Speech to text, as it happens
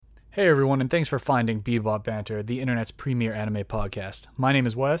Hey everyone, and thanks for finding Bebop Banter, the internet's premier anime podcast. My name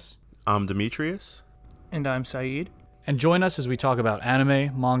is Wes. I'm Demetrius. And I'm Saeed. And join us as we talk about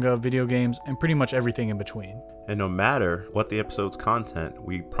anime, manga, video games, and pretty much everything in between. And no matter what the episode's content,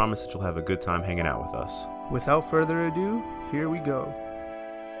 we promise that you'll have a good time hanging out with us. Without further ado, here we go.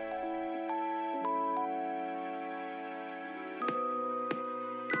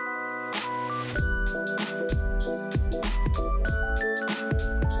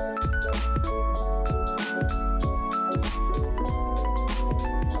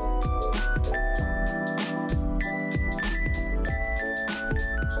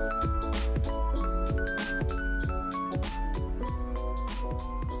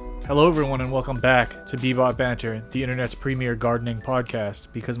 Hello everyone, and welcome back to Bebop Banter, the internet's premier gardening podcast,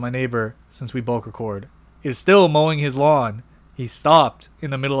 because my neighbor, since we bulk record, is still mowing his lawn. He stopped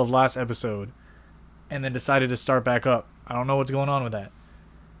in the middle of last episode, and then decided to start back up. I don't know what's going on with that.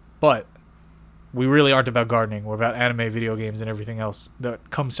 But we really aren't about gardening. We're about anime, video games, and everything else that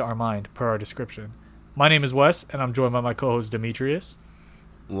comes to our mind per our description. My name is Wes, and I'm joined by my co-host Demetrius.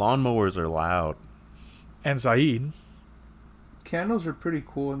 Lawnmowers are loud. And Saeed. Candles are pretty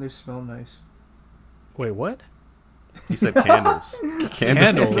cool and they smell nice. Wait, what? He said candles.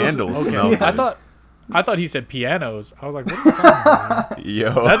 Candles. Candles Okay. smell good. I thought he said pianos. I was like, what are you talking about?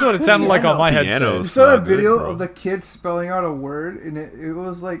 Yo. That's what it sounded like on my headset. Pianos. You saw that Smell good, video bro. of the kid spelling out a word, and it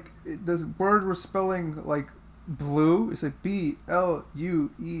was like the word was spelling like blue. It's like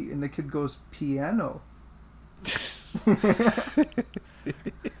B-L-U-E, and the kid goes piano.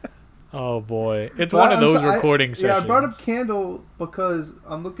 Oh boy, it's But one of I'm those so- recording sessions. Yeah, I brought up candle because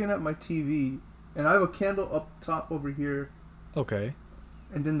I'm looking at my TV, and I have a candle up top over here, Okay.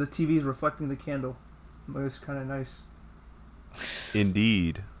 and then the TV is reflecting the candle. It's kind of nice.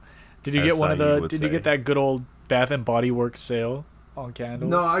 Indeed. Did you As get one of Saeed the? would Did you say. get that good old Bath and Body Works sale on candles?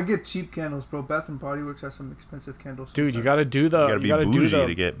 No, I get cheap candles, bro. Bath and Body Works has some expensive candles. Dude, you sometimes. gotta do the. You gotta be bougie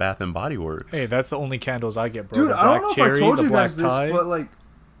to get Bath and Body Works. Hey, that's the only candles I get, bro. Dude, the I don't black know cherry, if I told the you black guys this, tie. but like,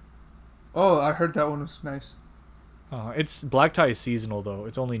 oh, I heard that one was nice. It's black tie is seasonal though.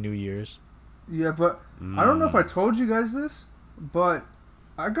 It's only New Year's. Yeah, but I don't know if I told you guys this, but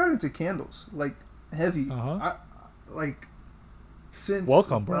I got into candles like heavy. Uh-huh. Like since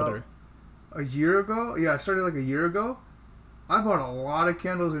Welcome, about brother. A year ago. Yeah, I started like a year ago. I bought a lot of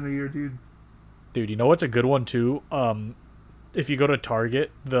candles in a year, dude. Dude, you know what's a good one too? If you go to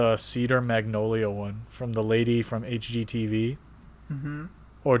Target, the Cedar Magnolia one from the lady from HGTV. Mm-hmm.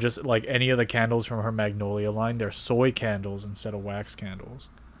 Or just like any of the candles from her Magnolia line, they're soy candles instead of wax candles.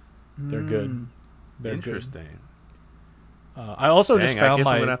 They're good. They're Interesting. good. I also Dang, just I found guess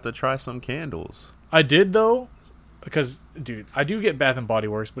I'm my. gonna have to try some candles. I did though, because dude, I do get Bath and Body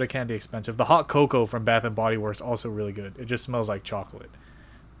Works, but it can be expensive. The hot cocoa from Bath and Body Works also really good. It just smells like chocolate.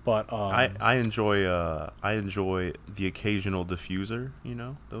 But I enjoy the occasional diffuser. You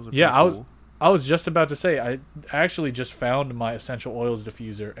know, those are Yeah, pretty cool. I was just about to say I actually just found my essential oils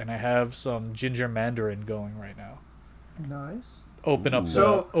diffuser, and I have some ginger mandarin going right now. Nice. Open up Ooh. the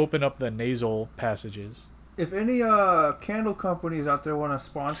So- open up the nasal passages. If any candle companies out there want to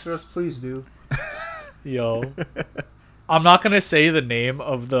sponsor us, please do. Yo, I'm not gonna say the name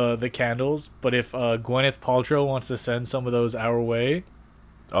of the candles, but if Gwyneth Paltrow wants to send some of those our way,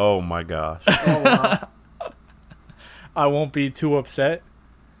 Oh my gosh. Oh wow. I won't be too upset.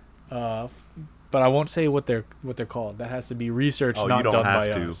 But I won't say what they're called. That has to be research Oh, not you don't done have by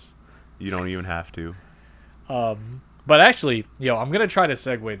to. us. You don't even have to. But actually, yo, I'm gonna try to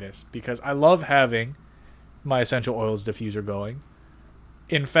segue this because I love having my essential oils diffuser going.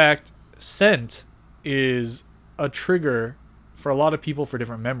 In fact, scent is a trigger for a lot of people for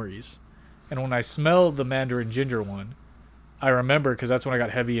different memories. And when I smell the mandarin ginger one, I remember, because that's when I got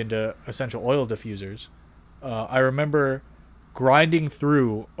heavy into essential oil diffusers. I remember grinding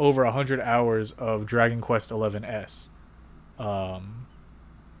through over 100 hours of Dragon Quest XI S.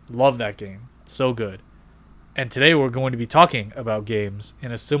 Love that game. So good. And today we're going to be talking about games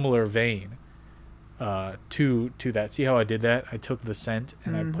in a similar vein to that. See how I did that? I took the scent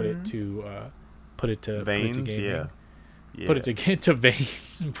and I put it to Veins, gaming. yeah. Put it to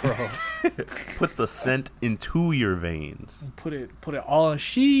veins, bro. Put the scent into your veins. Put it all in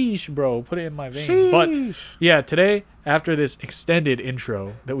sheesh, bro. Put it in my veins. But yeah, today, after this extended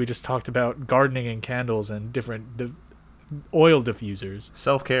intro that we just talked about gardening and candles and different oil diffusers,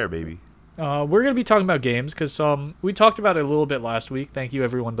 Self-care, baby. we're going to be talking about games because we talked about it a little bit last week. Thank you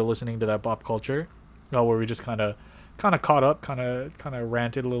everyone to listening to that Bop Culture, where we just kind of caught up, kind of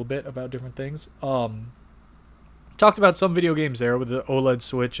ranted a little bit about different things. Talked about some video games there with the OLED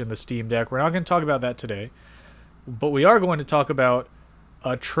Switch and the Steam Deck. We're not going to talk about that today, but we are going to talk about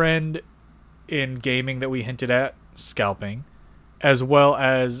a trend in gaming that we hinted at, scalping, as well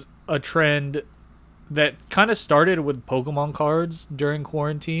as a trend that kind of started with Pokemon cards during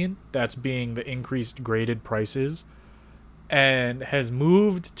quarantine, that's being the increased graded prices, and has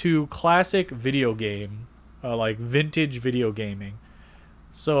moved to classic video game, like vintage video gaming.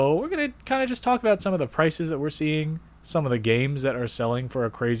 So we're going to kind of just talk about some of the prices that we're seeing, some of the games that are selling for a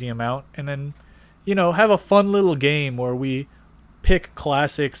crazy amount, and then, have a fun little game where we pick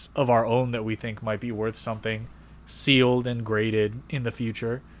classics of our own that we think might be worth something, sealed and graded in the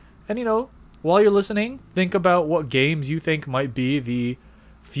future. And, while you're listening, think about what games you think might be the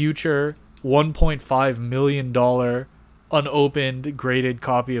future $1.5 million unopened graded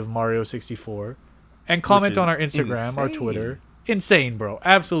copy of Mario 64. And comment on our Instagram, our Twitter. Insane, bro.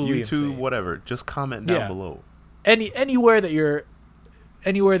 Absolutely YouTube, insane. whatever. Just comment down below. Anywhere that you're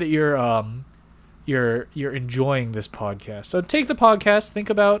enjoying this podcast. So take the podcast, think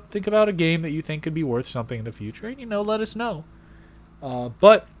about a game that you think could be worth something in the future, and let us know.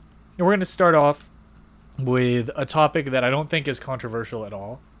 But we're going to start off with a topic that I don't think is controversial at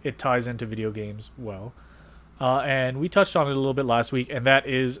all. It ties into video games well. And we touched on it a little bit last week, and that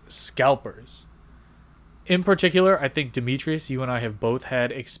is scalpers. In particular, I think, Demetrius, you and I have both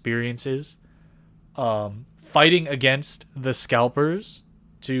had experiences fighting against the scalpers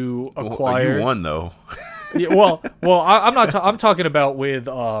to acquire. Well, you won, though. Yeah, I'm not. I'm talking about with.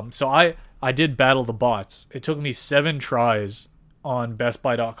 So I did battle the bots. It took me 7 tries on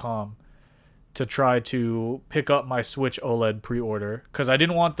BestBuy.com to try to pick up my Switch OLED pre-order because I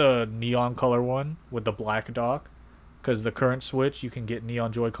didn't want the neon color one with the black dock, because the current Switch you can get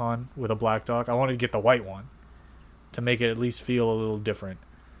neon Joy-Con with a black dock. I wanted to get the white one to make it at least feel a little different.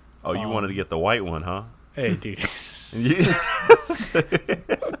 Oh, you wanted to get the white one, huh? Hey, dude.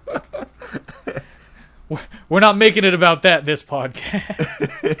 We're not making it about that this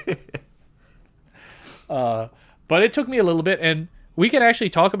podcast. But it took me a little bit, and we can actually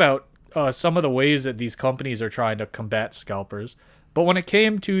talk about some of the ways that these companies are trying to combat scalpers. But when it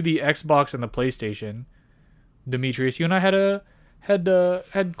came to the Xbox and the PlayStation, Demetrius, you and I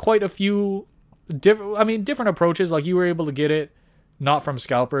had quite a few different approaches. Like, you were able to get it not from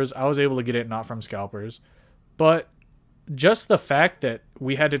scalpers. I was able to get it not from scalpers. But just the fact that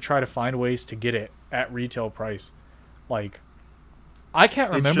we had to try to find ways to get it at retail price, like, I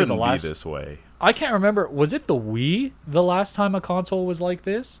can't remember the last. Be this way. I can't remember. Was it the Wii the last time a console was like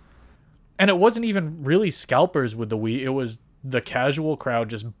this? And it wasn't even really scalpers with the Wii. It was the casual crowd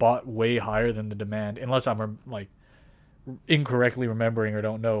just bought way higher than the demand. Unless I'm incorrectly remembering or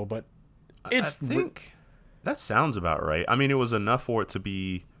don't know, but I think that sounds about right. I mean, it was enough for it to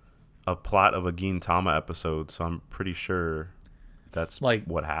be a plot of a Gintama episode, so I'm pretty sure that's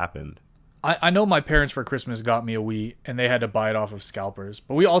what happened. I know my parents for Christmas got me a Wii, and they had to buy it off of scalpers.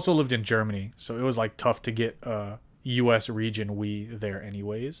 But we also lived in Germany, so it was tough to get a U.S. region Wii there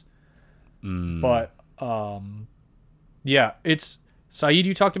anyways. But yeah, it's Saeed.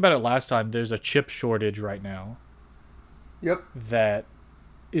 You talked about it last time. There's a chip shortage right now. Yep. That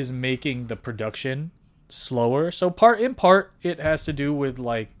is making the production slower. So in part, it has to do with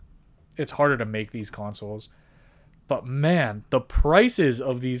it's harder to make these consoles. But man, the prices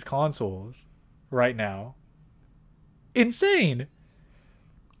of these consoles right now, insane.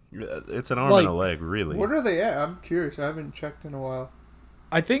 It's an arm and a leg, really. What are they at? I'm curious. I haven't checked in a while.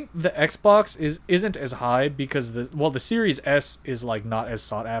 I think the Xbox isn't as high because the Series S is not as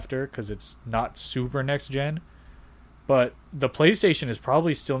sought after because it's not super next gen. But the PlayStation is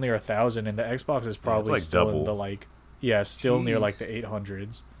probably still near 1,000, and the Xbox is probably still double. in the still near the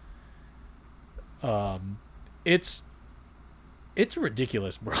 800s. It's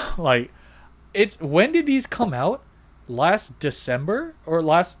ridiculous, bro. When did these come out? Last December or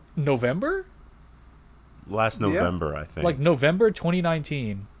last November? Last November, I think. November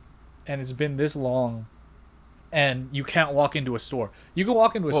 2019, and it's been this long, and you can't walk into a store. You can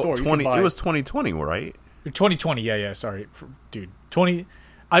walk into a store. It was 2020, right? 2020, yeah. Sorry, dude. 20.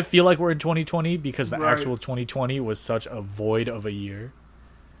 I feel like we're in 2020 because the actual 2020 was such a void of a year.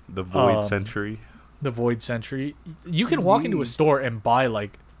 The void century. The void century. You can walk into a store and buy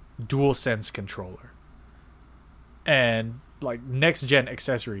DualSense controller and next gen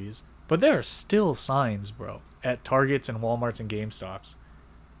accessories, but there are still signs, bro, at Targets and Walmarts and GameStops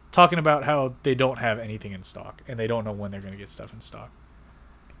talking about how they don't have anything in stock and they don't know when they're going to get stuff in stock.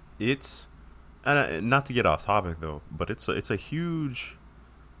 It's not to get off topic though, but there's a huge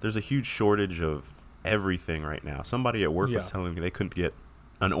shortage of everything right now. Somebody at work was telling me they couldn't get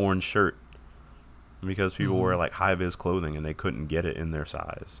an orange shirt because people wear high-vis clothing and they couldn't get it in their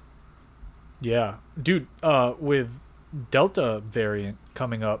size. Yeah, dude. With Delta variant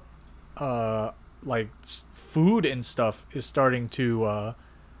coming up, food and stuff is starting to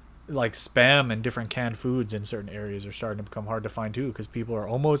like spam and different canned foods in certain areas are starting to become hard to find too, because people are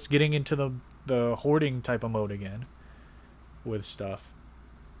almost getting into the hoarding type of mode again with stuff.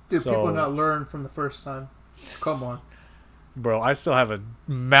 Did people not learn from the first time? Come on. Bro, I still have a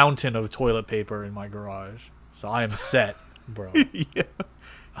mountain of toilet paper in my garage, so I am set, bro. Yeah.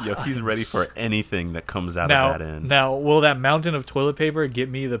 Yo, he's ready for anything that comes out of that end. Now, will that mountain of toilet paper get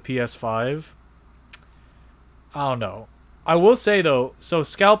me the PS5? I don't know. I will say, though, so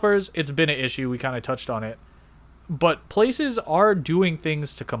scalpers, it's been an issue. We kind of touched on it. But places are doing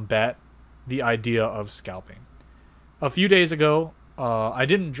things to combat the idea of scalping. A few days ago, I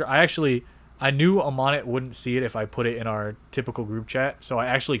knew Amonit wouldn't see it if I put it in our typical group chat, so I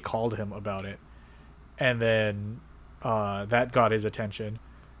actually called him about it. And then that got his attention.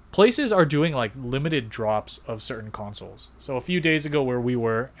 Places are doing like limited drops of certain consoles. So a few days ago where we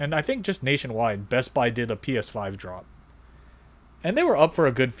were, and I think just nationwide, Best Buy did a PS5 drop. And they were up for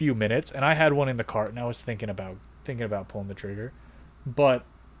a good few minutes, and I had one in the cart, and I was thinking about pulling the trigger. But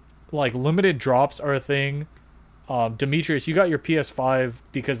like limited drops are a thing. Demetrius, you got your PS5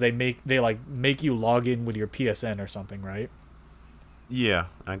 because they make you log in with your PSN or something, right? Yeah,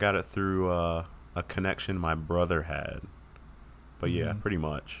 I got it through a connection my brother had. But yeah, pretty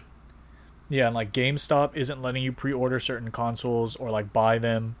much. Yeah, and like GameStop isn't letting you pre-order certain consoles or like buy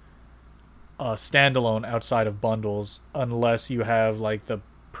them standalone outside of bundles unless you have like the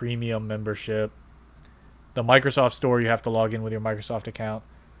premium membership. The Microsoft Store, you have to log in with your Microsoft account.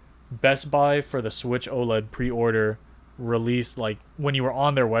 Best Buy for the Switch OLED pre-order released, like when you were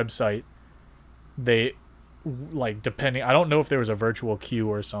on their website, they like depending, I don't know if there was a virtual queue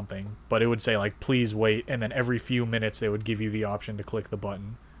or something, but it would say like please wait, and then every few minutes they would give you the option to click the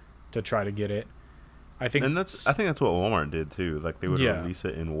button to try to get it. I think that's what Walmart did too. Like they would release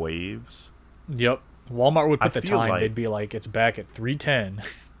it in waves. Yep. Walmart would put the time. They'd be like, it's back at 3:10.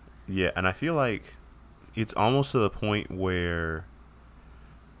 Yeah, and I feel like it's almost to the point where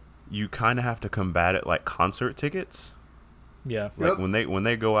you kind of have to combat it like concert tickets. Yeah. Like when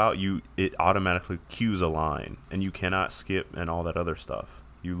they go out, it automatically queues a line, and you cannot skip and all that other stuff.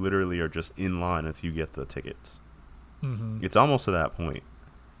 You literally are just in line until you get the tickets. Mm-hmm. It's almost to that point.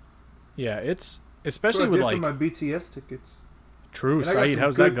 Yeah, it's especially with like my BTS tickets. True, Saeed,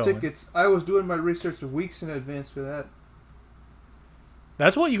 how's that going? Tickets. I was doing my research weeks in advance for that.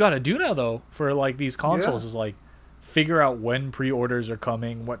 That's what you got to do now, though, for like these consoles is like figure out when pre-orders are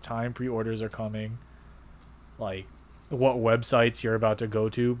coming, what time pre-orders are coming, like what websites you're about to go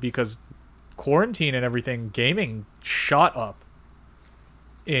to, because quarantine and everything, gaming shot up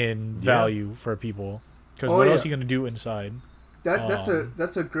in value for people. Because what else are you going to do inside?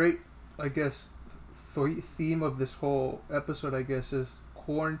 That's a great, I guess, theme of this whole episode, I guess, is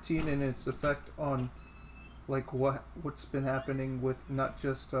quarantine and its effect on like what's been happening with not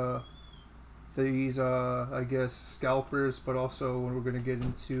just these I guess scalpers, but also when we're going to get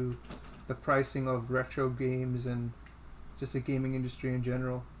into the pricing of retro games and just the gaming industry in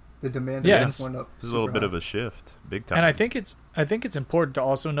general. The demand went up. There's a little bit of a shift, big time. And I think it's important to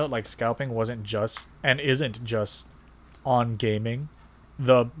also note like scalping wasn't just and isn't just on gaming.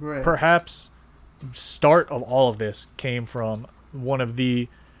 The perhaps start of all of this came from one of the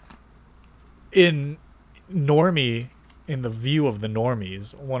in the view of the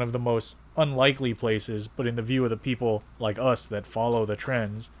normies, one of the most unlikely places, but in the view of the people like us that follow the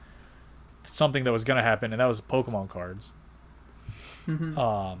trends, something that was going to happen, and that was Pokemon cards.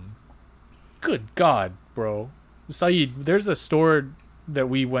 Mm-hmm. Good God, bro. Saeed, there's the store that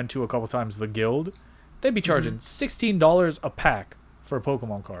we went to a couple times, the Guild. They'd be charging $16 a pack for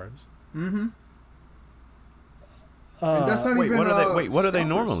Pokemon cards. Mm-hmm. And that's not even, what are they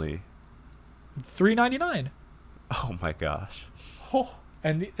normally? $3.99. Oh my gosh. Oh,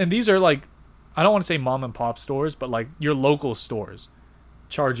 and these are like, I don't want to say mom and pop stores, but like your local stores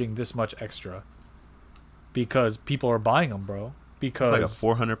charging this much extra because people are buying them, bro. Because it's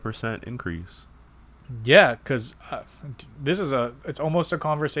like a 400% increase. Yeah, because it's almost a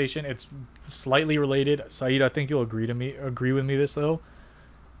conversation. It's slightly related. Saeed, I think you'll agree with me this though.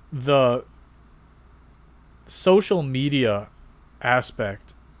 The social media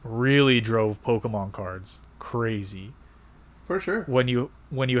aspect really drove Pokemon cards crazy. For sure. When you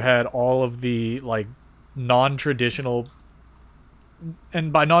had all of the like non-traditional,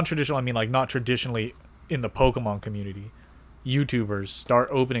 and by non-traditional I mean like not traditionally in the Pokemon community, YouTubers start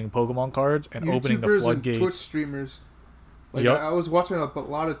opening Pokemon cards and opening the floodgates. And Twitch streamers. Like I was watching a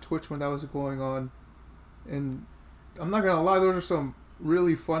lot of Twitch when that was going on, and I'm not gonna lie, those are some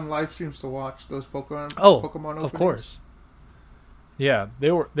really fun live streams to watch. Those Pokemon openings. Of course. Yeah, they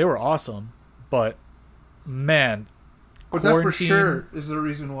were awesome, but man, But that for sure is the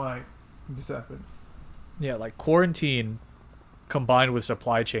reason why this happened. Yeah, like quarantine combined with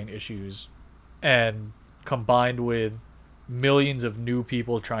supply chain issues and combined with millions of new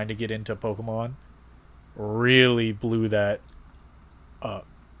people trying to get into Pokemon really blew that up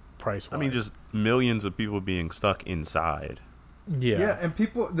price-wise. I mean, just millions of people being stuck inside. Yeah, and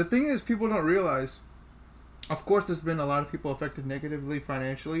the thing is, people don't realize, of course, there's been a lot of people affected negatively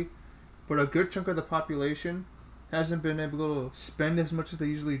financially, but a good chunk of the population hasn't been able to spend as much as they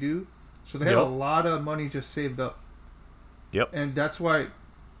usually do, so they have a lot of money just saved up. Yep. And that's why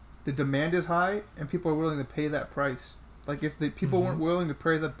the demand is high, and people are willing to pay that price. Like, if the people weren't willing to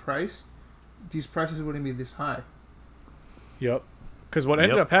pay the price, these prices wouldn't be this high. Yep. Because what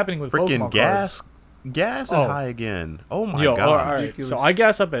ended up happening with freaking Pokemon cards, gas is high again. Oh my god! All right. So I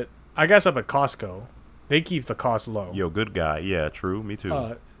gas up at Costco. They keep the cost low. Yo, good guy. Yeah, true. Me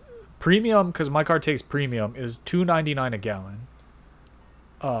too. Premium, because my card takes premium, is $2.99 a gallon.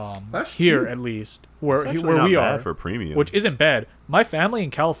 That's here cheap. at least where we are for premium, which isn't bad. My family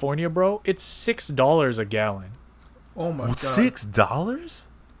in California, bro, it's $6 a gallon. Oh my god! $6?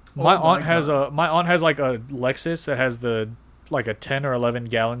 My aunt has like a Lexus that has like a 10 or 11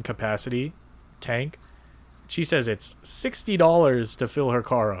 gallon capacity tank. She says it's $60 to fill her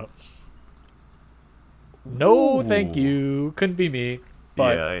car up. No, thank you. Couldn't be me.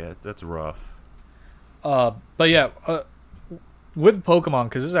 But, yeah, that's rough. But yeah, with Pokemon,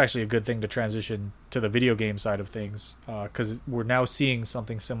 because this is actually a good thing to transition to the video game side of things, because we're now seeing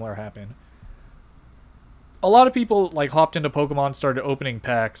something similar happen. A lot of people like hopped into Pokemon, started opening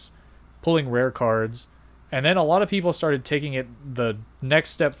packs, pulling rare cards, and then a lot of people started taking it the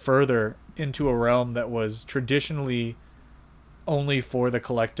next step further into a realm that was traditionally only for the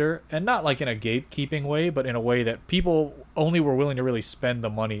collector, and not like in a gatekeeping way, but in a way that people only were willing to really spend the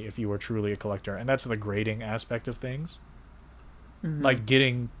money if you were truly a collector, and that's the grading aspect of things. Like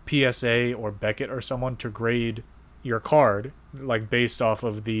getting PSA or Beckett or someone to grade your card, like based off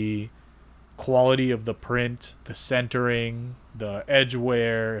of the quality of the print, the centering, the edge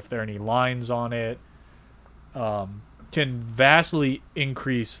wear, if there are any lines on it, can vastly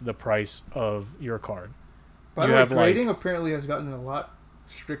increase the price of your card. By the way, grading apparently has gotten a lot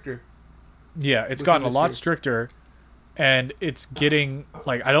stricter. Yeah, it's gotten a lot stricter, and it's getting,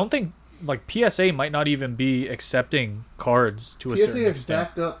 like, I don't think, like, PSA might not even be accepting cards to a certain extent. PSA is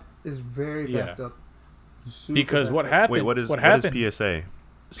backed up, is very backed up. Because what happened... Wait, what is PSA?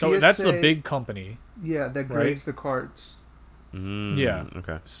 So PSA, that's the big company. Yeah, that grades the cards. Yeah.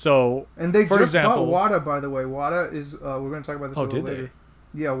 Okay. So, and they for just example, bought WATA, by the way. WATA is... we're going to talk about this a little later.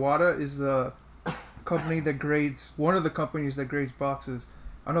 Yeah, WATA is the company that grades... One of the companies that grades boxes.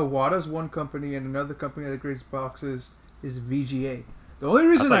 I know WATA's one company, and another company that grades boxes is VGA. The only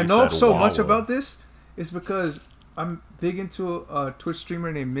reason I know so much about this is because I'm big into a Twitch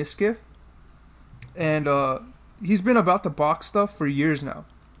streamer named Misgift, and he's been about the box stuff for years now.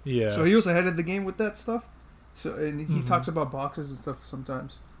 Yeah. So he was ahead of the game with that stuff. So and he talks about boxes and stuff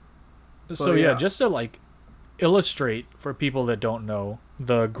sometimes. So yeah, just to like illustrate for people that don't know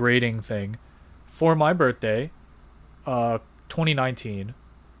the grading thing, for my birthday, 2019,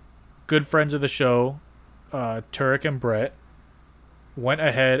 good friends of the show, Turek and Brett, went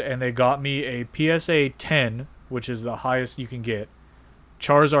ahead and they got me a PSA 10, which is the highest you can get,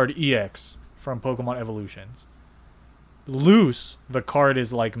 Charizard EX from Pokemon Evolutions. Loose, the card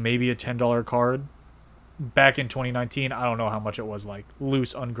is like maybe a $10 card. Back in 2019, I don't know how much it was, like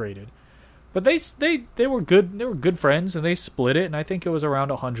loose ungraded. But they were good. They were good friends, and they split it, and I think it was around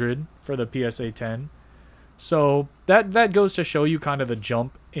 100 for the PSA 10. So that goes to show you kind of the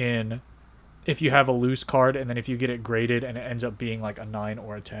jump in if you have a loose card, and then if you get it graded and it ends up being like a 9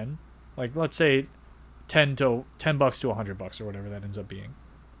 or a 10. Like, let's say $10 to $100 or whatever that ends up being.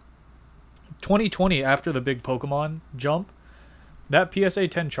 2020, after the big Pokemon jump, that PSA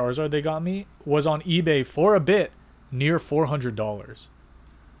 10 Charizard they got me was on eBay for a bit near $400.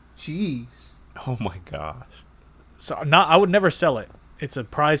 Jeez. Oh my gosh. So I would never sell it. It's a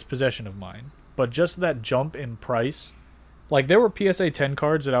prized possession of mine. But just that jump in price, like there were PSA 10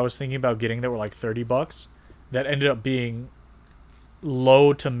 cards that I was thinking about getting that were like $30 that ended up being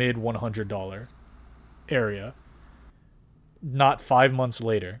low to mid $100 area. Not 5 months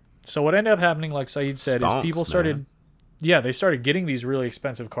later. So what ended up happening, like Saeed said, is people started, they started getting these really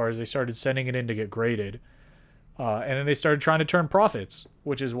expensive cards. They started sending it in to get graded. And then they started trying to turn profits,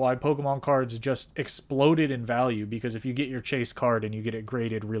 which is why Pokemon cards just exploded in value, because if you get your chase card and you get it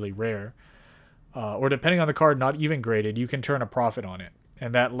graded really rare, or depending on the card, not even graded, you can turn a profit on it.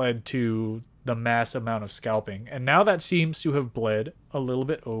 And that led to the mass amount of scalping. And now that seems to have bled a little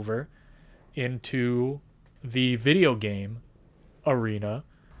bit over into the video game arena.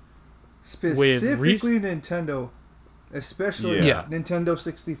 Specifically Nintendo. Especially Nintendo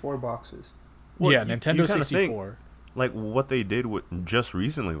 64 boxes. Well, Nintendo 64. Like what they did with just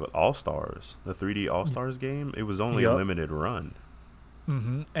recently with All Stars, the 3D All Stars game, it was only a limited run.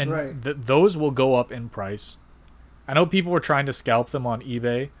 Mm-hmm. And those will go up in price. I know people were trying to scalp them on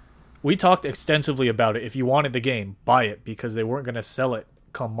eBay. We talked extensively about it. If you wanted the game, buy it, because they weren't going to sell it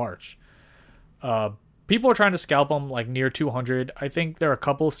come March. People are trying to scalp them like near 200. I think there are a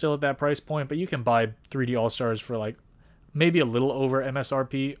couple still at that price point, but you can buy 3D All Stars for like maybe a little over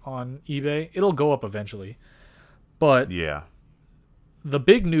MSRP on eBay. It'll go up eventually. But the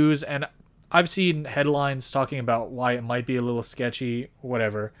big news, and I've seen headlines talking about why it might be a little sketchy,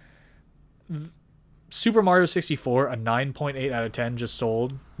 whatever. Super Mario 64, a 9.8 out of 10 just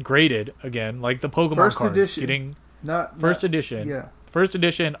sold, graded again, like the Pokemon first cards. Edition. First edition. Yeah. First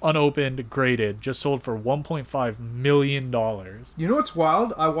edition, unopened, graded, just sold for $1.5 million. You know what's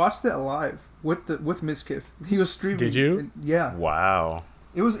wild? I watched it live with Mizkif. He was streaming. Did you? Yeah. Wow.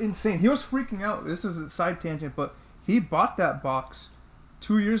 It was insane. He was freaking out. This is a side tangent, but he bought that box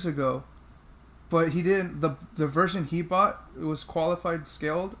 2 years ago, but he didn't. The version he bought, it was qualified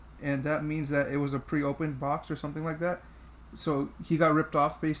scaled, and that means that it was a pre-opened box or something like that. So he got ripped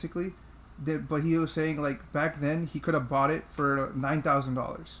off basically. But he was saying like back then he could have bought it for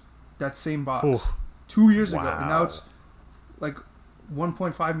 $9,000. That same box. Ooh. 2 years ago, and now it's like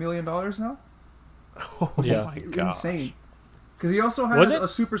 $1.5 million now. Oh my god! Insane. Because he also has a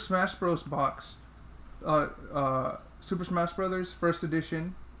Super Smash Bros. Box. Super Smash Brothers First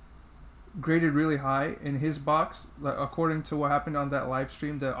Edition, graded really high in his box. Like, according to what happened on that live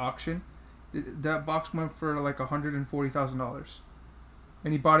stream, the auction, that box went for like $140,000,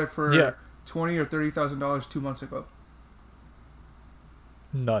 and he bought it for $20,000 or $30,000 2 months ago.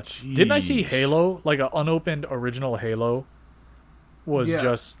 Nuts! Jeez. Didn't I see Halo, like an unopened original Halo, was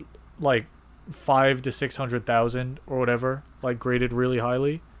just like 500,000 to 600,000 or whatever, like graded really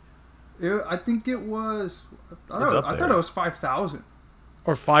highly. I think it was. I thought it was 5,000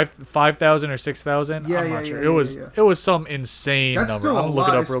 or 5,000 or 6,000. Yeah, I'm not sure. It was some insane number. I'm gonna look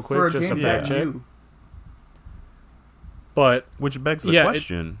it up real quick just to fact check. But which begs the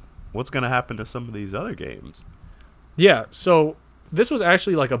question: what's gonna happen to some of these other games? Yeah. So this was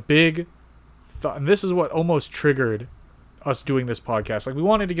actually like a big thought, and this is what almost triggered us doing this podcast. Like, we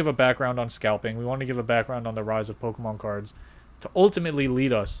wanted to give a background on scalping. We wanted to give a background on the rise of Pokemon cards to ultimately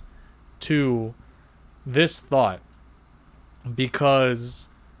lead us to this thought, because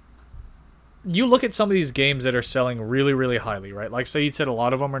you look at some of these games that are selling really, really highly, right? Like Saeed said, a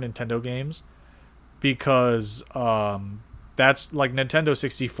lot of them are Nintendo games, because that's like Nintendo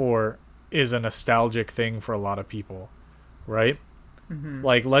 64 is a nostalgic thing for a lot of people, right? Mm-hmm.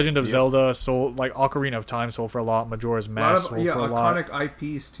 Like Legend of Zelda sold, like Ocarina of Time sold for a lot, Majora's Mask sold for a lot.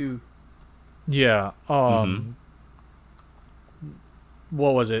 Iconic IPs too. Yeah.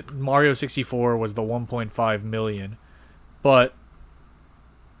 What was it? Mario 64 was the 1.5 million. But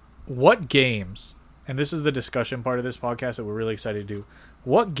what games, and this is the discussion part of this podcast that we're really excited to do,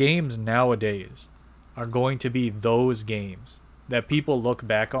 what games nowadays are going to be those games that people look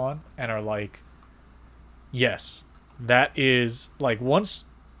back on and are like, yes, that is, like, once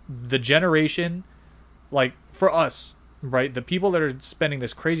the generation, like, for us, right, the people that are spending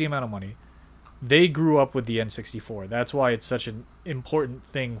this crazy amount of money, they grew up with the N64. That's why it's such an important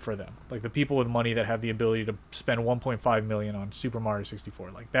thing for them. Like, the people with money that have the ability to spend $1.5 million on Super Mario 64.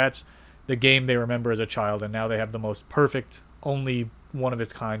 Like, that's the game they remember as a child, and now they have the most perfect, only one of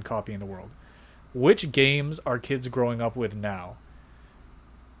its kind copy in the world. Which games are kids growing up with now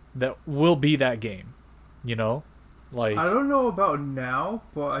that will be that game? You know? Like, I don't know about now,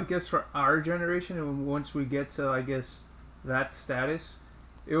 but I guess for our generation, and once we get to, I guess, that status,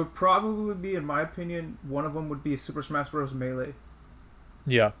 it would probably be, in my opinion, one of them would be Super Smash Bros. Melee.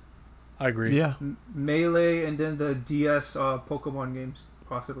 Yeah, I agree. Yeah. Melee, and then the DS Pokemon games,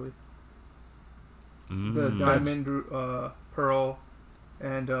 possibly. The Diamond, Pearl,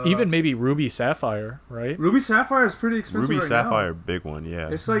 and... even maybe Ruby Sapphire, right? Ruby Sapphire is pretty expensive Ruby right Sapphire, now. big one, yeah.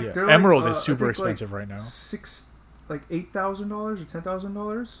 It's like... Yeah. Emerald is super expensive right now. $8,000 or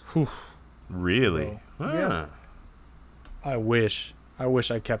 $10,000. Really? So, yeah. I wish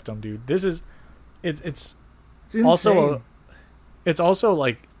I kept them, dude. This is, it's also it's also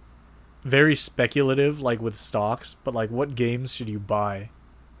like very speculative, like with stocks. But like, what games should you buy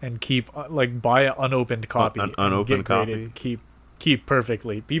and keep? Like, buy an unopened copy, unopened copy, keep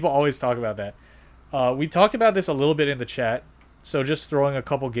perfectly. People always talk about that. We talked about this a little bit in the chat. So just throwing a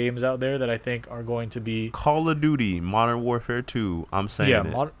couple games out there that I think are going to be Call of Duty, Modern Warfare 2. I'm saying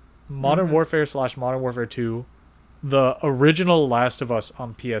it. Modern Warfare / Modern Warfare 2, the original Last of Us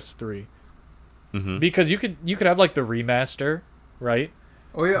on PS3. Mm-hmm. Because you could have like the remaster, right?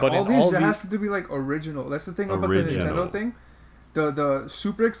 Oh yeah, But all these have to be like original. That's the thing about the Nintendo thing. The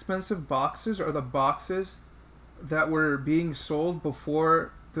super expensive boxes are the boxes that were being sold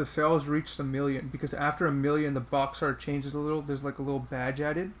before the sales reached 1 million. Because after 1 million, the box art changes a little. There's like a little badge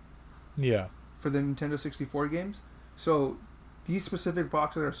added. Yeah. For the Nintendo 64 games. So these specific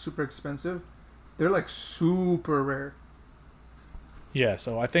boxes are super expensive. They're like super rare. Yeah,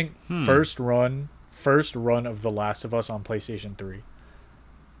 so I think first run of The Last of Us on PlayStation 3.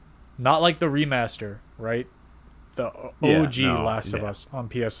 Not like the remaster, right? The OG Last of Us on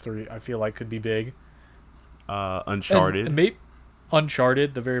PS3, I feel like could be big. Uncharted. And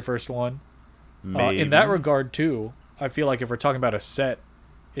Uncharted, the very first one. In that regard, too, I feel like if we're talking about a set,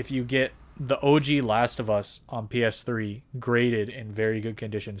 if you get the OG Last of Us on PS3 graded in very good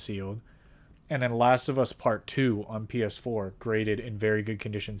condition sealed, and then Last of Us Part 2 on PS4 graded in very good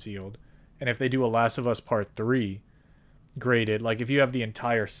condition sealed, and if they do a Last of Us Part 3 graded, like if you have the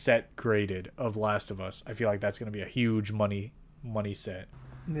entire set graded of Last of Us, I feel like that's going to be a huge money set.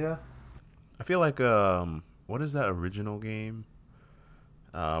 Yeah. I feel like what is that original game?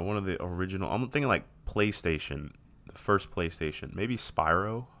 One of the original. I'm thinking like PlayStation, the first PlayStation, maybe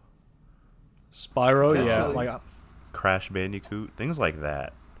Spyro. Spyro, yeah, like Crash Bandicoot, things like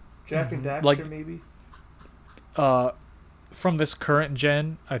that. Jack and Daxter, like, maybe. From this current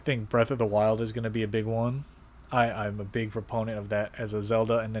gen, I think Breath of the Wild is going to be a big one. I'm a big proponent of that as a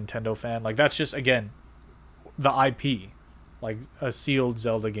Zelda and Nintendo fan. Like, that's just, again, the IP. Like, a sealed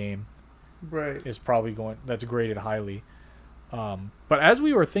Zelda game is probably that's graded highly. But as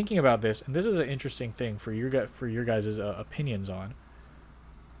we were thinking about this, and this is an interesting thing for your guys' opinions on.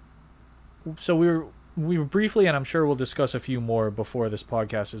 So we were briefly, and I'm sure we'll discuss a few more before this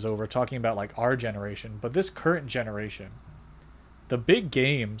podcast is over, talking about like our generation. But this current generation, the big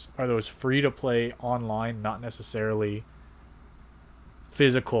games are those free-to-play online, not necessarily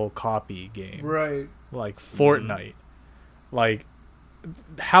physical copy game. Right. Like Fortnite. Like,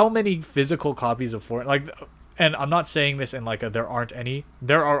 how many physical copies of Fortnite? Like, and I'm not saying this in like there aren't any.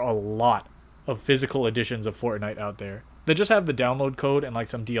 There are a lot of physical editions of Fortnite out there. They just have the download code and like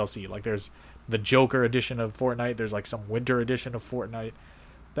some DLC. Like there's the Joker edition of Fortnite. There's like some winter edition of Fortnite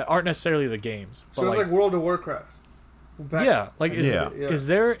that aren't necessarily the games. So it's like World of Warcraft. Is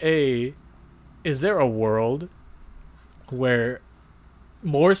there a world where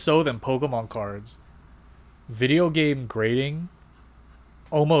more so than Pokemon cards, video game grading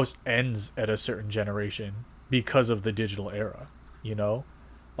almost ends at a certain generation because of the digital era, you know?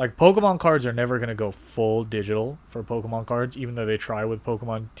 Like, Pokemon cards are never going to go full digital for Pokemon cards, even though they try with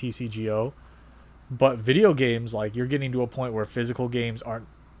Pokemon TCGO. But video games, like, you're getting to a point where physical games aren't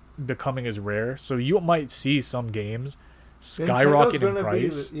becoming as rare. So you might see some games skyrocket in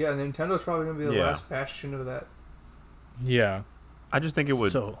price. Nintendo's probably going to be the last bastion of that. Yeah. I just think it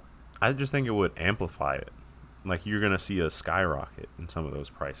would amplify it. Like, you're going to see a skyrocket in some of those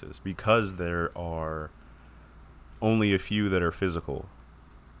prices because there are only a few that are physical.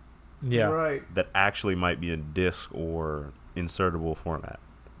 Yeah. Right. That actually might be in disc or insertable format.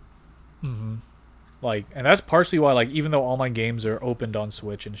 Mm-hmm. Like, and that's partially why, like, even though all my games are opened on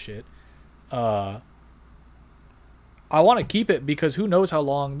Switch and shit, I want to keep it because who knows how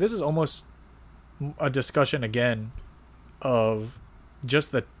long. This is almost a discussion again of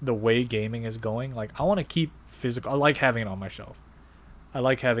just the way gaming is going. Like, I want to keep physical. I like having it on my shelf. I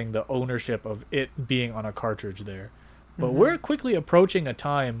like having the ownership of it being on a cartridge there. But we're quickly approaching a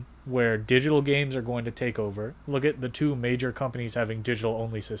time where digital games are going to take over. Look at the two major companies having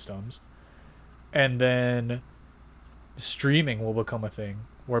digital-only systems. And then streaming will become a thing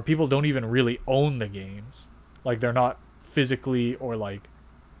where people don't even really own the games. Like, they're not physically or, like,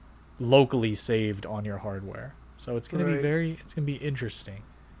 locally saved on your hardware. So it's going to be it's going to be interesting.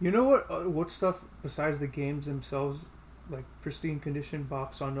 You know what stuff besides the games themselves, like pristine condition,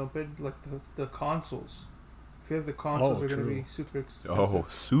 box unopened, like the consoles. If you have the consoles, are going to be super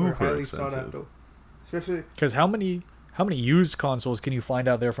expensive. Super highly expensive. sought after. Especially because how many used consoles can you find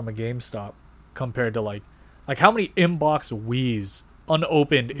out there from a GameStop compared to like how many inbox Wii's,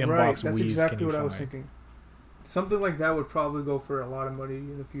 unopened inbox that's Wii's exactly can you what find? I was thinking. Something like that would probably go for a lot of money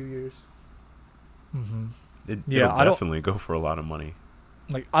in a few years. Mm-hmm. It'll definitely go for a lot of money.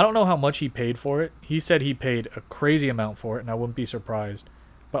 Like, I don't know how much he paid for it. He said he paid a crazy amount for it, and I wouldn't be surprised.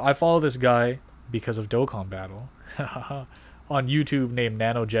 But I follow this guy because of Dokkan Battle on YouTube named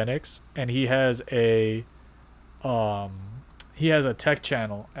Nanogenics, and he has he has a tech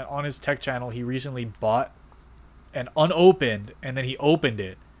channel, and on his tech channel, he recently bought an unopened, and then he opened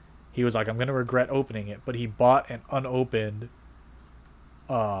it. He was like, I'm gonna regret opening it, but he bought an unopened,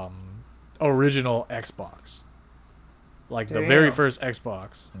 original Xbox, like the very first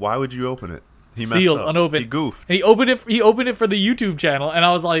Xbox. Why would you open it? He sealed, messed up. unopened. He goofed. And he opened it. He opened it for the YouTube channel, and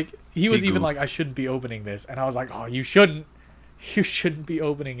I was like, he was even goofed. like, I shouldn't be opening this, and I was like, oh, you shouldn't be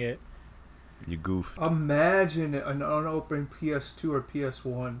opening it. You goofed. Imagine an unopened PS2 or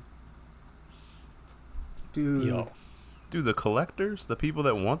PS1. Dude. Yo. Dude, the collectors, the people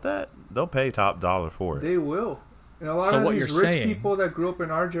that want that, they'll pay top dollar for it. They will. And a lot So of what these you're rich saying- people that grew up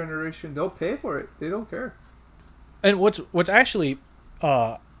in our generation, they'll pay for it. They don't care. And what's actually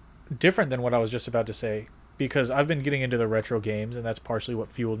different than what I was just about to say, because I've been getting into the retro games, and that's partially what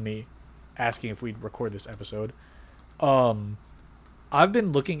fueled me asking if we'd record this episode. I've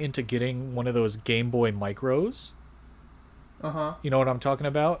been looking into getting one of those Game Boy Micros. Uh-huh. You know what I'm talking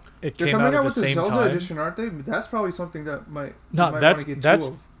about? It They're came coming out at with the same Zelda time. edition, aren't they? That's probably something that might No, you might that's- wanna get that's-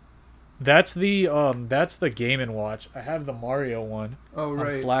 two of. That's the Game & Watch. I have the Mario one. Oh,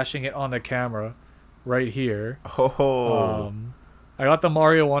 right. I'm flashing it on the camera right here. Oh. I got the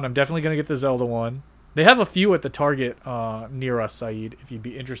Mario one. I'm definitely going to get the Zelda one. They have a few at the Target near us, Saeed, if you'd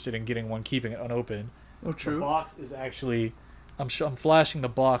be interested in getting one, keeping it unopened. Oh, The true. box is actually... I'm flashing the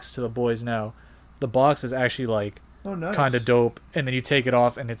box to the boys now. The box is actually, like, Oh, nice. kind of dope. And then you take it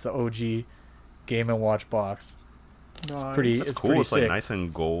off, and it's the OG Game & Watch box. Nice. Pretty... That's it's cool. pretty It's sick. like nice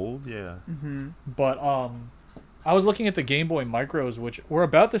and gold. Yeah. Mm-hmm. But I was looking at the Game Boy Micros, which were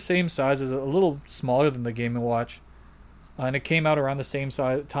about the same size, as a little smaller than the Game & Watch, and it came out around the same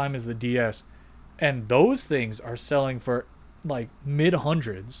time as the DS, and those things are selling for like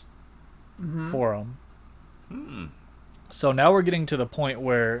mid-hundreds for them. So now we're getting to the point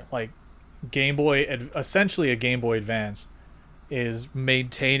where like essentially a Game Boy Advance is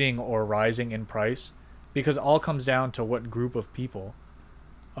maintaining or rising in price, because it all comes down to what group of people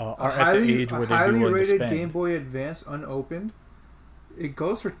are at the age where they're highly willing to rated spend. Game Boy Advance unopened, it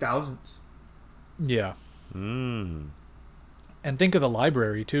goes for thousands. Yeah. Mm. And think of the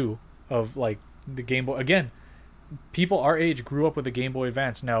library too of like the Game Boy. Again, people our age grew up with the Game Boy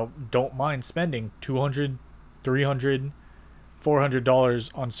Advance. Now don't mind spending $200, $300,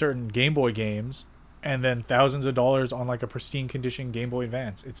 $400 on certain Game Boy games, and then thousands of dollars on like a pristine condition Game Boy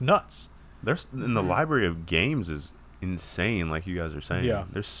Advance. It's nuts. There's in the library of games is insane, like you guys are saying. Yeah.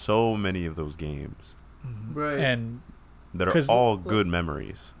 There's so many of those games Right. And that are 'Cause- all good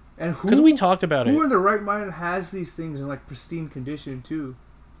memories. And because we talked about who it. in their right mind has these things in like pristine condition too?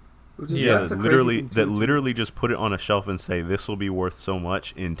 Which is Yeah, that's the that crazy literally thing, that too. literally just put it on a shelf and say this will be worth so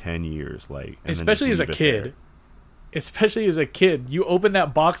much in 10 years, like and then just Especially as a leave it kid. there. Especially as a kid. You open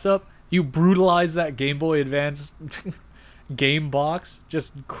that box up, you brutalize that Game Boy Advance game box,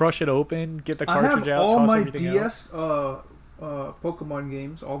 just crush it open, get the I cartridge have out, all toss my everything out. DS Pokemon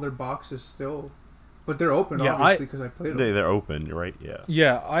games, all their boxes still, but they're open Yeah, obviously because I played them. They're open, right? Yeah.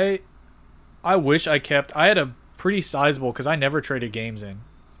 Yeah, I wish I kept... I had a pretty sizable... Because I never traded games in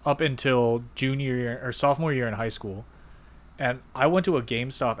up until junior year or sophomore year in high school. And I went to a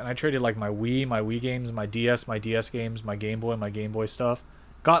GameStop and I traded like my Wii games, my DS games, my Game Boy stuff.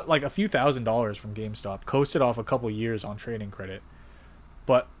 Got like a few $1,000s from GameStop. Coasted off a couple years on trading credit.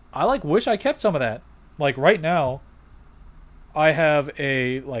 But I like wish I kept some of that. Like right now, I have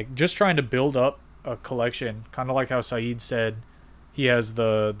just trying to build up a collection. Kind of like how Saeed said he has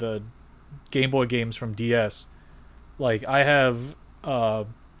the Game Boy games from DS. Like I have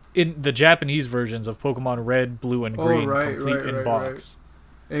in the Japanese versions of Pokemon Red, Blue, and Green complete in box.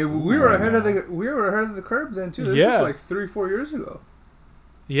 Hey, we were ahead of the curve then too. This was like 3-4 years ago.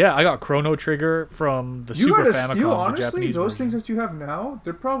 Yeah, I got Chrono Trigger from the You Super gotta Famicom. steal, the honestly, Japanese those version. things that you have now,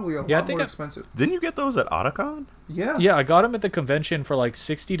 they're probably a lot more expensive. Didn't you get those at Otacon? Yeah. Yeah, I got them at the convention for like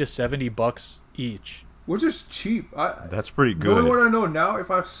 $60 to $70 each. Which is cheap. That's pretty Knowing good. what I know now,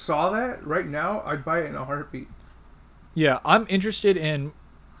 if I saw that right now, I'd buy it in a heartbeat. Yeah, I'm interested in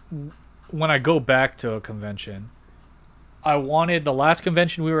when I go back to a convention. I wanted the last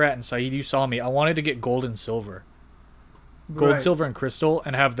convention we were at, and Saeed, you saw me. I wanted to get gold and silver. Gold, Right. silver, and crystal,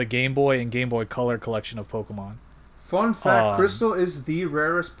 and have the Game Boy and Game Boy Color collection of Pokemon. Fun fact, Crystal is the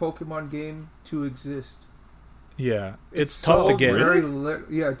rarest Pokemon game to exist. Yeah, it's tough to sold get. Really?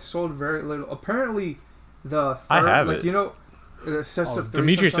 Yeah, it's sold very little. Apparently, the third, I have like, it. You know, sets of three.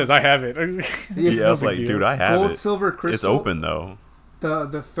 Dimitri says I have it. Yeah, I was No like, big deal. dude, I have Gold, it. Silver, Crystal. It's open though.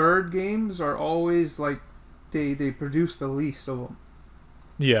 The third games are always like they produce the least of them.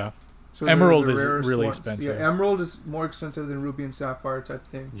 Yeah, So they're Emerald the is rarest really ones. expensive. Yeah, Emerald is more expensive than Ruby and Sapphire type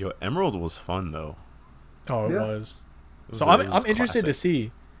thing. Yo, Emerald was fun though. oh, it Yeah. was. So I'm interested to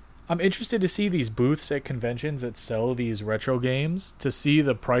see. I'm interested to see these booths at conventions that sell these retro games, to see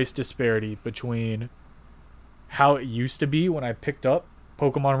the price disparity between how it used to be when I picked up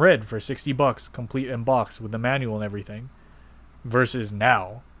Pokemon Red for $60, complete in box with the manual and everything, versus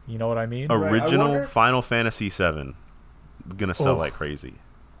now. You know what I mean? Original Final Fantasy VII gonna sell like crazy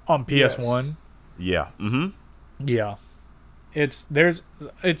on PS1. Yes. Yeah. Yeah.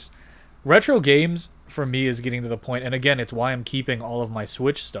 It's retro games for me is getting to the point, and again, it's why I'm keeping all of my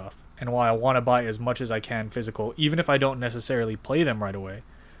Switch stuff and why I want to buy as much as I can physical, even if I don't necessarily play them right away.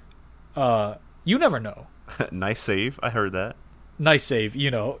 You never know. Nice save. I heard that. Nice save.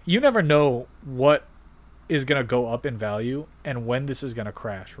 You never know what is going to go up in value and when this is going to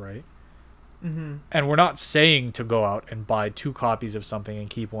crash, right? Mm-hmm. And we're not saying to go out and buy 2 copies of something and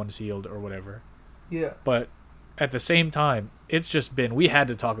keep one sealed or whatever. Yeah. But at the same time, it's just been, we had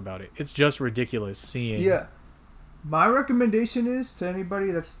to talk about it. It's just ridiculous seeing. Yeah. My recommendation is to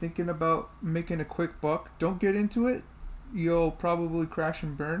anybody that's thinking about making a quick buck, don't get into it. You'll probably crash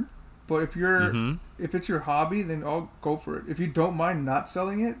and burn. But if it's your hobby, then I'll go for it. If you don't mind not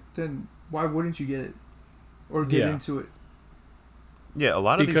selling it, then why wouldn't you get it or get into it? Yeah, a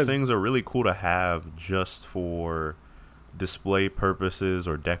lot of these things are really cool to have just for display purposes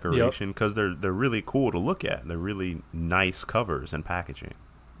or decoration, because they're really cool to look at. They're really nice covers and packaging.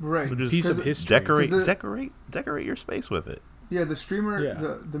 Right. So just piece of history. Decorate your space with it. Yeah, the streamer,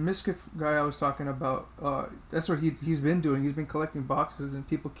 the Miskiff guy I was talking about, that's what he's been doing. He's been collecting boxes, and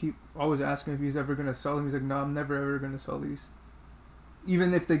people keep always asking if he's ever going to sell them. He's like, no, I'm never ever going to sell these.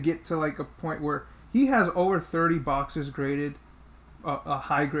 Even if they get to like a point where he has over 30 boxes graded, a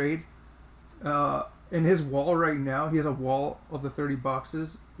high grade. In his wall right now, he has a wall of the 30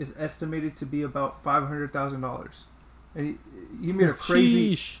 boxes is estimated to be about $500,000, and he made a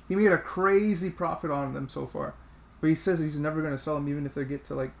crazy profit on them so far. But he says he's never going to sell them, even if they get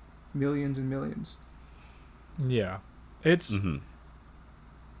to like millions and millions. Yeah, it's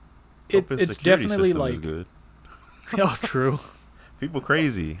it's definitely like good. Oh, true. People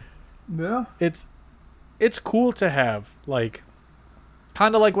crazy. Yeah, it's cool to have, like,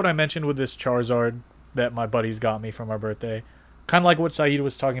 kind of like what I mentioned with this Charizard that my buddies got me for my birthday. Kind of like what Saeed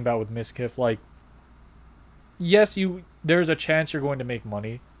was talking about with Miskiff. Like, yes, there's a chance you're going to make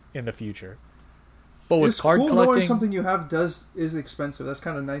money in the future. But with card collecting, knowing something you have is expensive. That's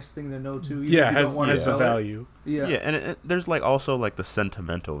kind of a nice thing to know too. Has the value. Yeah, and there's like also like the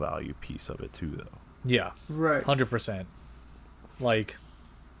sentimental value piece of it too, though. Yeah, right, 100%. Like,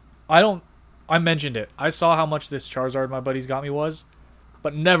 I mentioned it. I saw how much this Charizard my buddies got me was,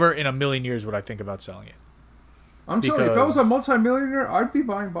 but never in a million years would I think about selling it. I'm telling you, if I was a multimillionaire, I'd be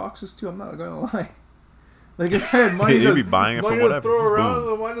buying boxes too. I'm not gonna lie. Like, if I had money you'd be buying it for whatever. Throw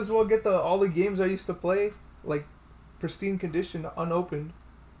around, I might as well get all the games I used to play, like, pristine condition, unopened.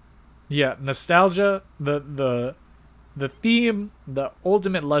 Yeah, nostalgia. The theme, the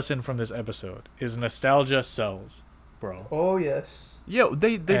ultimate lesson from this episode is nostalgia sells, bro. Oh yes. Yo,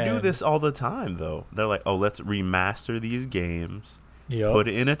 they do this all the time though. They're like, oh, let's remaster these games, put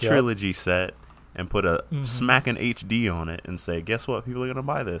it in a trilogy set, and put a smacking HD on it, and say, guess what? People are gonna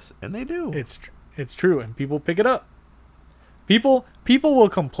buy this, and they do. It's true, and people pick it up. People will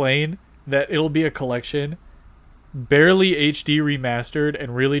complain that it'll be a collection, barely HD remastered,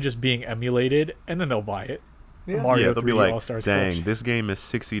 and really just being emulated, and then they'll buy it. Yeah, Mario they'll 3D be like, All-Stars dang, collection. this game is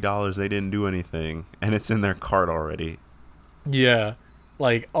 $60. They didn't do anything, and it's in their cart already. Yeah,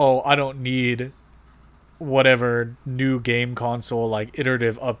 like, oh, I don't need whatever new game console, like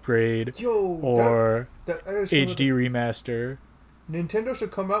iterative upgrade or HD remaster. Nintendo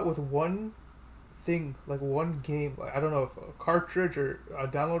should come out with one thing, like one game, like, I don't know, if a cartridge or a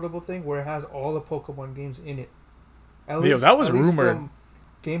downloadable thing where it has all the Pokemon games in it. That was rumored. From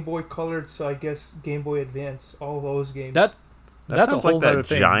Game Boy Colored, so I guess Game Boy Advance, all those games. That That's sounds a whole like that other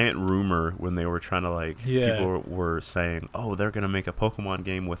thing. giant rumor when they were trying to people were saying, oh, they're gonna make a Pokemon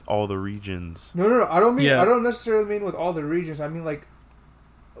game with all the regions. No. I don't necessarily mean with all the regions. I mean like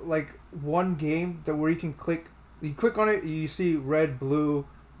one game that where you click on it, you see red, blue,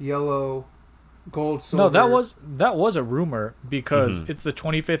 yellow, gold, silver. No, that was a rumor because it's the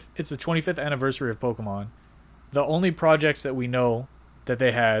 25th anniversary of Pokemon. The only projects that we know that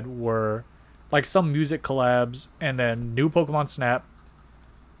they had were like some music collabs, and then new Pokemon Snap,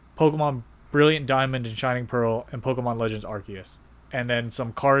 Pokemon Brilliant Diamond and Shining Pearl, and Pokemon Legends Arceus. And then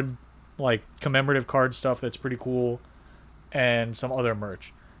some commemorative card stuff that's pretty cool, and some other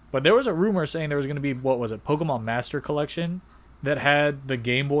merch. But there was a rumor saying there was going to be, Pokemon Master Collection that had the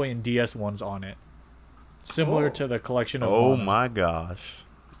Game Boy and DS ones on it. Similar to the collection of Oh Mono. my gosh.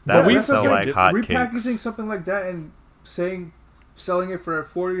 That would would sell like hotcakes. Repackaging something like that and selling it for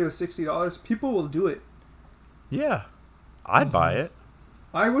 $40 to $60, people will do it. Yeah, I'd buy it.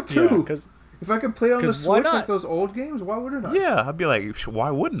 I would too. Yeah, if I could play on the Switch like those old games, why wouldn't I? Yeah, I'd be like, why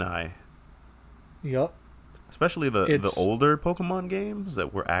wouldn't I? Yep. Especially the older Pokemon games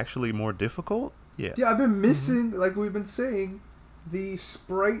that were actually more difficult. Yeah. Yeah, I've been missing, like we've been saying, the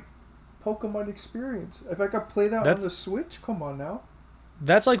sprite Pokemon experience. If I could play that on the Switch, come on now.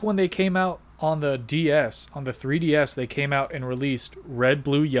 That's like when they came out on the DS, on the 3DS, they came out and released Red,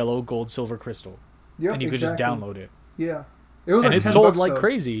 Blue, Yellow, Gold, Silver, Crystal. Yep, and you could just download it. Yeah. It was and like it sold like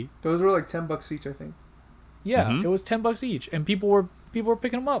crazy. Those were like $10 each, I think. Yeah, it was $10 each, and people were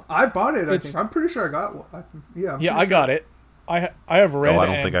picking them up. I bought it. I think I'm pretty sure I got one. I got it. I have red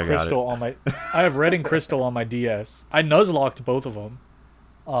and crystal on my. I have red and crystal on my DS. I nuzlocked both of them.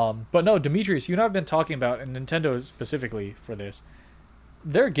 But no, Demetrius, you and I have been talking about, and Nintendo specifically for this.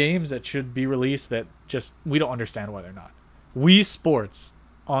 There are games that should be released that just we don't understand why they're not. Wii Sports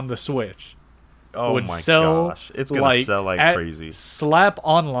on the Switch. Oh my gosh. It's going to sell like crazy. Slap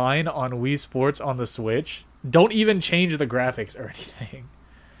online on Wii Sports on the Switch. Don't even change the graphics or anything.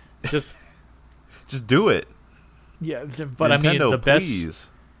 Just do it. Yeah, but Nintendo, I mean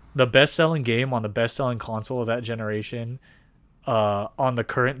the best-selling game on the best-selling console of that generation on the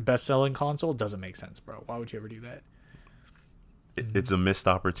current best-selling console doesn't make sense, bro. Why would you ever do that? It's a missed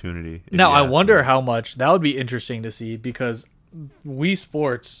opportunity. Now, I wonder how much that would be interesting to see, because Wii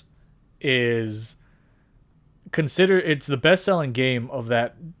Sports is considered it's the best-selling game of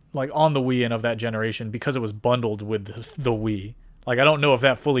that, like on the Wii and of that generation, because it was bundled with the Wii. Like, I don't know if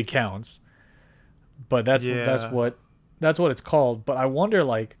that fully counts, but that's what it's called. But I wonder,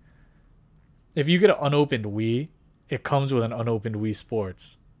 like, if you get an unopened Wii, it comes with an unopened Wii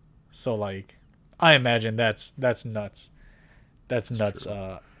Sports. So, like, I imagine that's nuts. That's nuts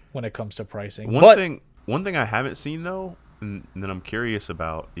when it comes to pricing. One thing I haven't seen though, and that I'm curious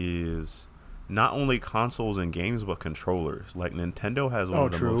about, is not only consoles and games but controllers. Like Nintendo has one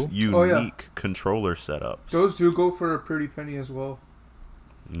of the most unique controller setups. Those do go for a pretty penny as well.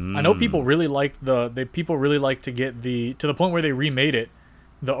 I know people really like to get to the point where they remade it,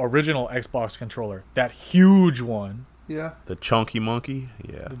 the original Xbox controller, that huge one. Yeah. The chunky monkey.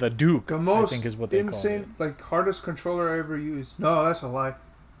 Yeah. The Duke. The most I think is what they insane, call it. like hardest controller I ever used. No, that's a lie.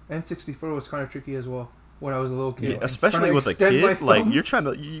 N64 was kind of tricky as well when I was a little kid. Yeah, especially with a kid, like you're trying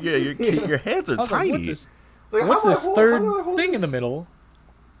to, your hands are tiny. What's this third thing in the middle?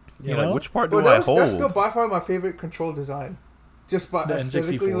 You know? Like, which part do I hold? That's still by far my favorite control design. Just by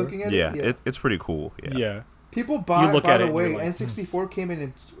aesthetically looking at it. Yeah, it's pretty cool. Yeah. People buy, by the way, N64 came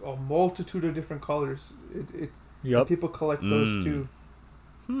in a multitude of different colors. People collect those too.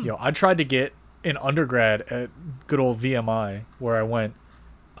 Yo, I tried to get an undergrad at good old VMI where I went.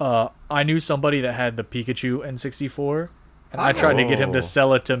 I knew somebody that had the Pikachu N64, and I tried to get him to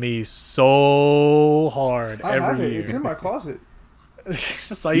sell it to me so hard every year. It's in my closet.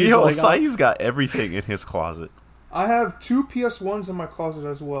 Saeed's got everything in his closet. I have 2 PS1s in my closet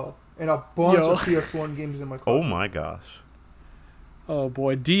as well, and a bunch of PS1 games in my closet. Oh my gosh. Oh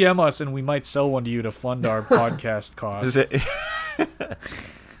boy, DM us and we might sell one to you to fund our podcast costs.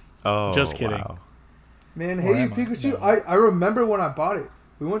 Just kidding. Wow. Man, hey Pikachu, I remember when I bought it.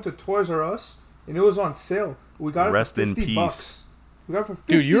 We went to Toys R Us and it was on sale. We got it for $50. In peace. We got it for $50.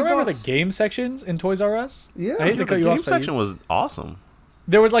 Dude, you remember the game sections in Toys R Us? Yeah. I hate to cut you off. The game section was awesome.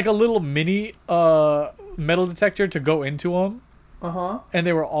 There was like a little mini metal detector to go into them. Uh-huh. And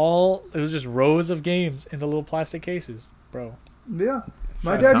it was just rows of games in the little plastic cases, bro. Yeah.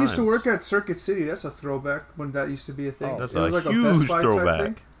 My dad used to work at Circuit City. That's a throwback when that used to be a thing. That's a huge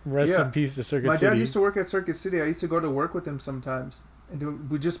throwback. Rest in peace to Circuit City. My dad used to work at Circuit City. I used to go to work with him sometimes. And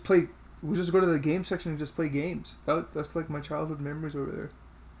we just go to the game section and just play games. That's like my childhood memories over there.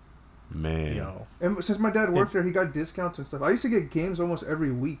 Man. Yo. And since my dad worked there, he got discounts and stuff. I used to get games almost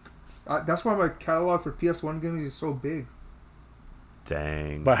every week. That's why my catalog for PS1 games is so big.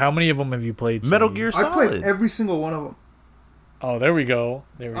 Dang. But how many of them have you played? Metal Gear Solid. I played every single one of them. Oh, there we go.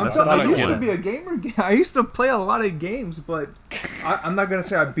 I used to be a gamer. I used to play a lot of games, but I'm not gonna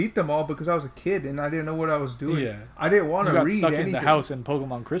say I beat them all because I was a kid and I didn't know what I was doing. Yeah. I didn't want to read anything. Stuck in the house in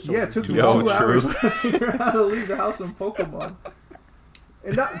Pokemon Crystal. Yeah, it took me 2 hours to figure out how to leave the house in Pokemon.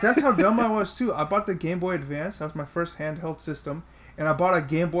 And that's how dumb I was too. I bought the Game Boy Advance. That was my first handheld system, and I bought a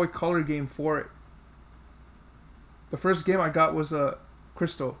Game Boy Color game for it. The first game I got was a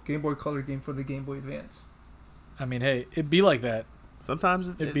Crystal Game Boy Color game for the Game Boy Advance. I mean, hey, it'd be like that. Sometimes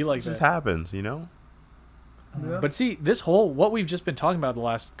it just happens, you know? Yeah. But see, what we've just been talking about the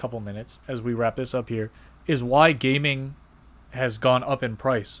last couple minutes as we wrap this up here is why gaming has gone up in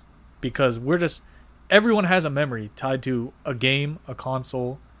price. Because everyone has a memory tied to a game, a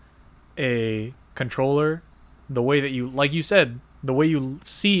console, a controller, the way that you, like you said, the way you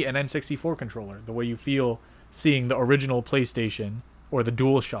see an N64 controller, the way you feel seeing the original PlayStation or the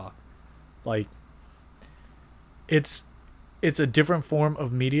DualShock. Like, it's a different form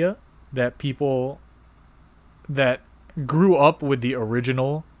of media that people that grew up with the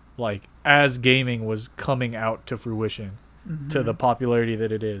original, like, as gaming was coming out to fruition, to the popularity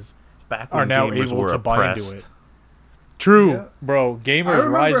that it is, Back when are now gamers able were to buy into oppressed. it. True, Yeah. bro. Gamers,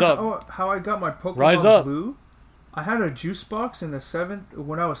 rise up. How I got my Pokemon Rise up. Blue. I had a juice box in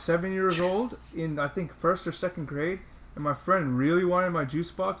when I was 7 years old, in I think first or second grade, and my friend really wanted my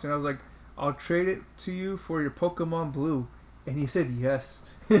juice box, and I was like, "I'll trade it to you for your Pokemon Blue," and he said yes.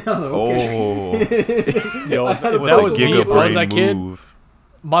 I was like, okay. Oh, Yo, if had a that was me, if I was Gigabrain that kid, move.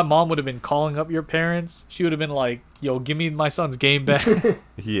 my mom would have been calling up your parents. She would have been like, "Yo, give me my son's game back."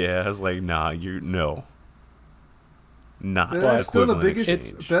 Yeah, I was like, nah, not That's still the equivalent biggest,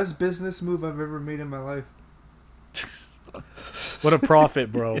 exchange. best business move I've ever made in my life. What a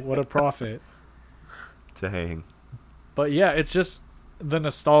profit, bro. What a profit. Dang. But yeah, it's just the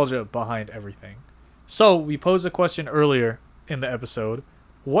nostalgia behind everything. So we posed a question earlier in the episode.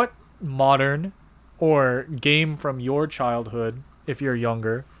 What modern or game from your childhood, if you're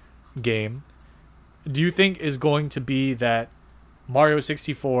younger, game, do you think is going to be that Mario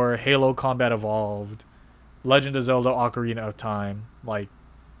 64, Halo Combat Evolved, Legend of Zelda Ocarina of Time, like,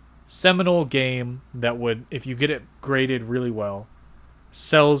 seminal game that would, if you get it graded really well,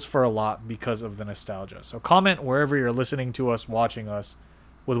 sells for a lot because of the nostalgia? So comment wherever you're listening to us, watching us,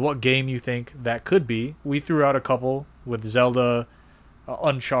 with what game you think that could be. We threw out a couple with Zelda,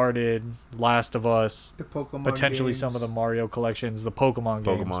 Uncharted, Last of Us, The Pokemon potentially games. some of the Mario collections, the Pokemon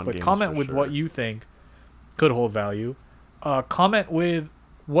games. But games comment for with sure. what you think could hold value. Comment with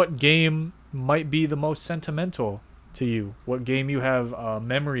what game might be the most sentimental to you, what game you have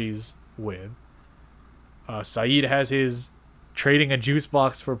memories with. Saeed has his trading a juice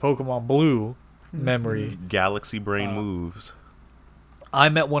box for Pokemon Blue memory. Galaxy brain moves. I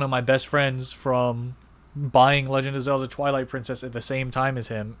met one of my best friends from buying Legend of Zelda Twilight Princess at the same time as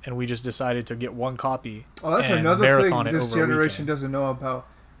him, and we just decided to get one copy. Oh, that's and another marathon thing it this over a generation weekend. doesn't know about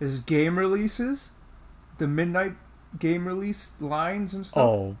is game releases, the midnight game release lines and stuff.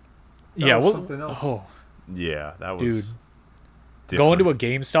 Oh, That yeah. was Well, something else. oh, Yeah, that dude, was going to different. a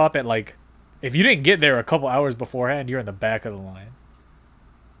GameStop at, like, if you didn't get there a couple hours beforehand, you're in the back of the line.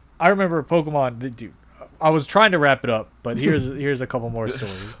 I remember Pokemon, dude. I was trying to wrap it up, but here's a couple more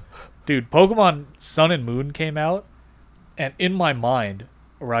stories. Dude, Pokemon Sun and Moon came out, and in my mind,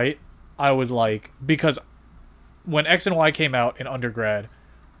 right, I was like, because when X and Y came out in undergrad,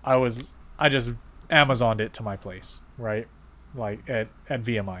 I just Amazoned it to my place, right? Like at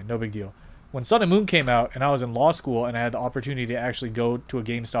VMI, no big deal. When Sun and Moon came out and I was in law school and I had the opportunity to actually go to a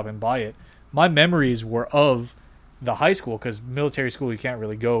GameStop and buy it, my memories were of the high school, because military school you can't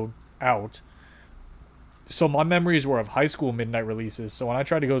really go out. So my memories were of high school midnight releases. So when I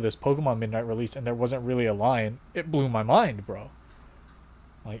tried to go to this Pokemon midnight release and there wasn't really a line, it blew my mind, bro.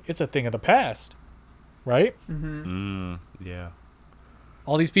 Like, it's a thing of the past, right? Yeah.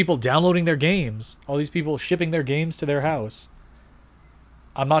 All these people downloading their games, all these people shipping their games to their house.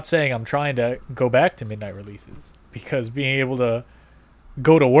 I'm not saying I'm trying to go back to midnight releases, because being able to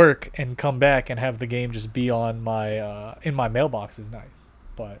go to work and come back and have the game just be on my in my mailbox is nice.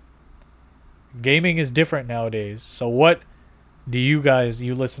 But gaming is different nowadays. So what do you guys,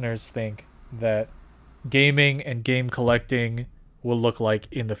 you listeners, think that gaming and game collecting will look like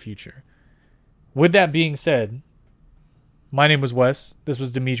in the future? With that being said, my name was Wes. This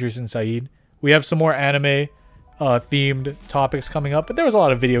was Demetrius and Saeed. We have some more anime themed topics coming up, but there was a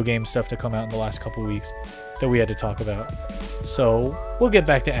lot of video game stuff to come out in the last couple of weeks that we had to talk about. So we'll get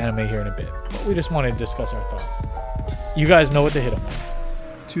back to anime here in a bit, but we just wanted to discuss our thoughts. You guys know what to hit on.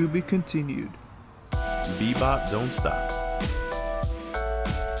 To be continued. Bebop, don't stop.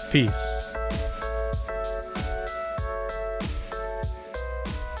 Peace.